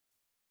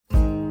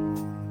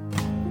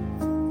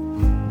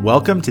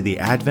Welcome to the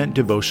Advent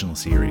Devotional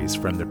Series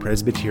from the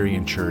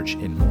Presbyterian Church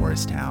in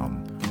Morristown,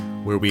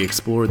 where we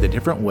explore the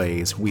different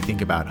ways we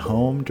think about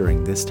home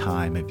during this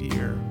time of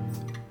year.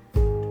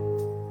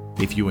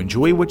 If you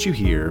enjoy what you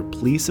hear,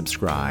 please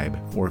subscribe,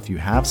 or if you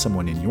have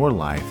someone in your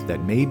life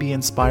that may be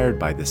inspired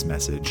by this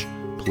message,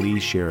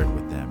 please share it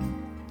with them.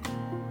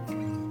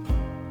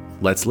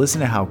 Let's listen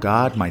to how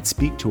God might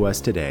speak to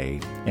us today,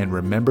 and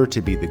remember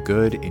to be the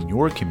good in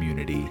your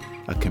community,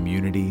 a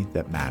community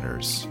that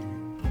matters.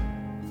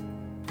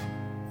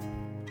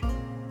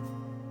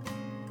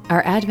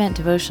 Our Advent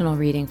devotional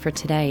reading for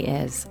today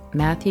is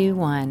Matthew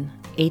 1,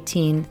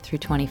 18 through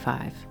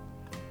 25.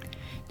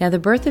 Now the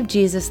birth of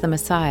Jesus the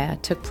Messiah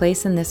took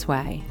place in this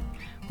way.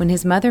 When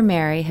his mother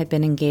Mary had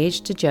been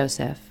engaged to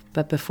Joseph,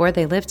 but before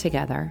they lived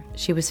together,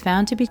 she was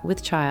found to be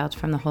with child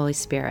from the Holy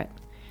Spirit.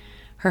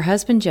 Her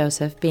husband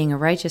Joseph, being a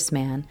righteous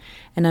man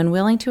and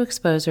unwilling to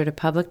expose her to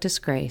public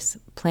disgrace,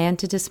 planned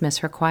to dismiss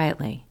her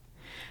quietly.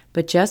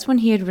 But just when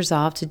he had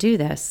resolved to do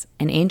this,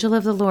 an angel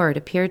of the Lord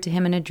appeared to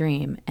him in a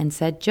dream and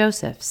said,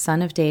 "Joseph,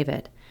 son of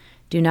David,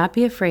 do not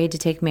be afraid to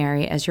take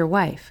Mary as your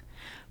wife,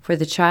 for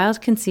the child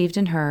conceived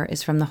in her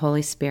is from the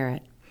Holy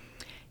Spirit.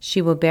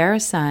 She will bear a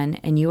son,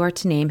 and you are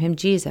to name him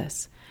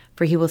Jesus,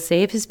 for he will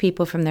save his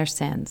people from their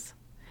sins."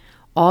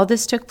 All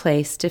this took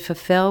place to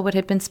fulfill what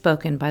had been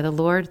spoken by the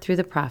Lord through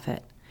the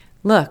prophet.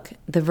 "Look,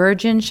 the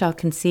virgin shall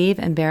conceive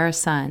and bear a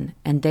son,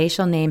 and they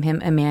shall name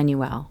him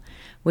Emmanuel,"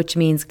 which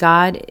means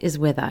God is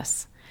with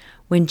us.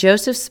 When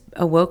Joseph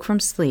awoke from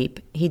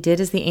sleep, he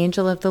did as the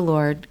angel of the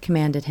Lord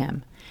commanded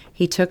him.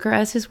 He took her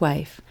as his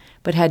wife,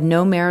 but had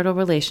no marital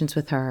relations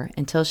with her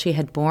until she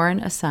had borne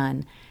a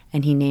son,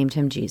 and he named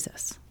him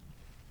Jesus.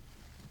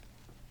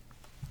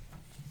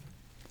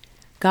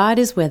 God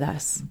is with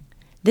us.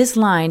 This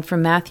line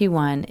from Matthew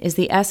 1 is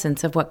the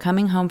essence of what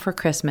coming home for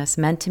Christmas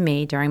meant to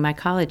me during my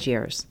college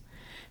years.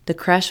 The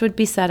creche would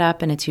be set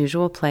up in its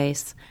usual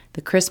place,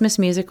 the Christmas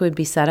music would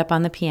be set up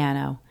on the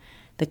piano,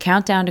 the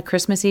countdown to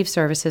Christmas Eve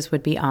services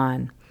would be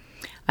on.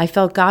 I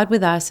felt God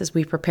with us as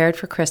we prepared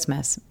for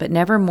Christmas, but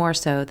never more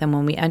so than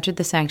when we entered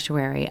the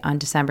sanctuary on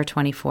December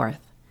 24th.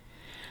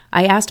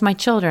 I asked my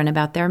children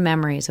about their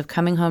memories of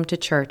coming home to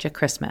church at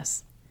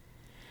Christmas.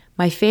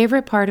 My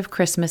favorite part of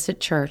Christmas at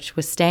church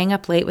was staying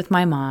up late with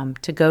my mom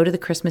to go to the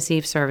Christmas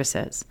Eve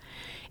services.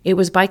 It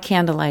was by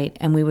candlelight,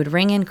 and we would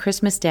ring in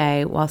Christmas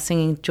Day while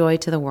singing Joy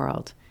to the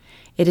World.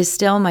 It is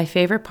still my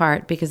favorite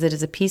part because it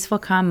is a peaceful,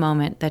 calm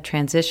moment that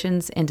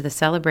transitions into the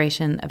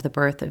celebration of the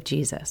birth of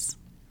Jesus.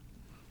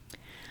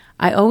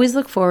 I always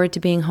look forward to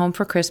being home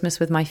for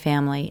Christmas with my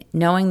family,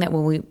 knowing that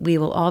we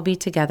will all be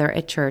together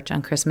at church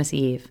on Christmas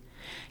Eve.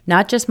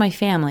 Not just my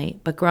family,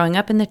 but growing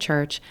up in the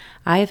church,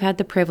 I have had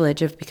the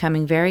privilege of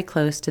becoming very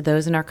close to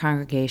those in our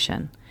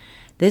congregation.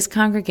 This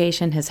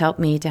congregation has helped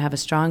me to have a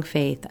strong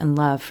faith and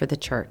love for the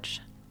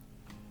church.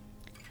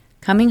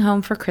 Coming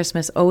home for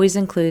Christmas always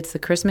includes the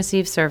Christmas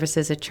Eve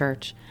services at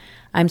church.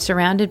 I'm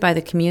surrounded by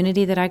the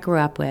community that I grew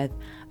up with.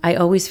 I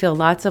always feel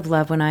lots of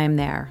love when I am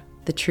there,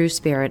 the true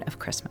spirit of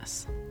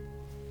Christmas.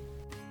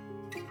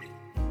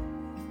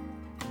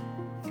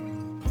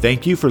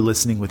 Thank you for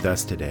listening with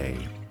us today.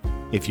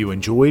 If you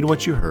enjoyed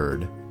what you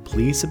heard,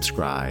 please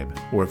subscribe,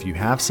 or if you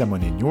have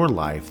someone in your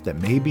life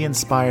that may be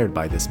inspired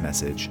by this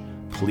message,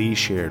 please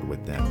share it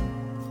with them.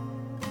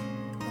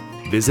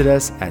 Visit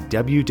us at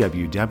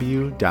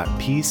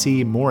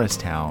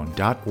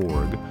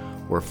www.pcmorristown.org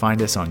or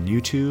find us on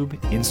YouTube,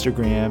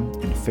 Instagram,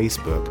 and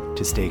Facebook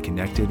to stay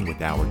connected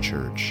with our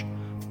church.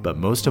 But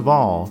most of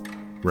all,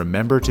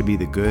 remember to be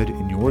the good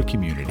in your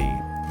community,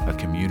 a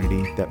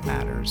community that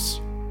matters.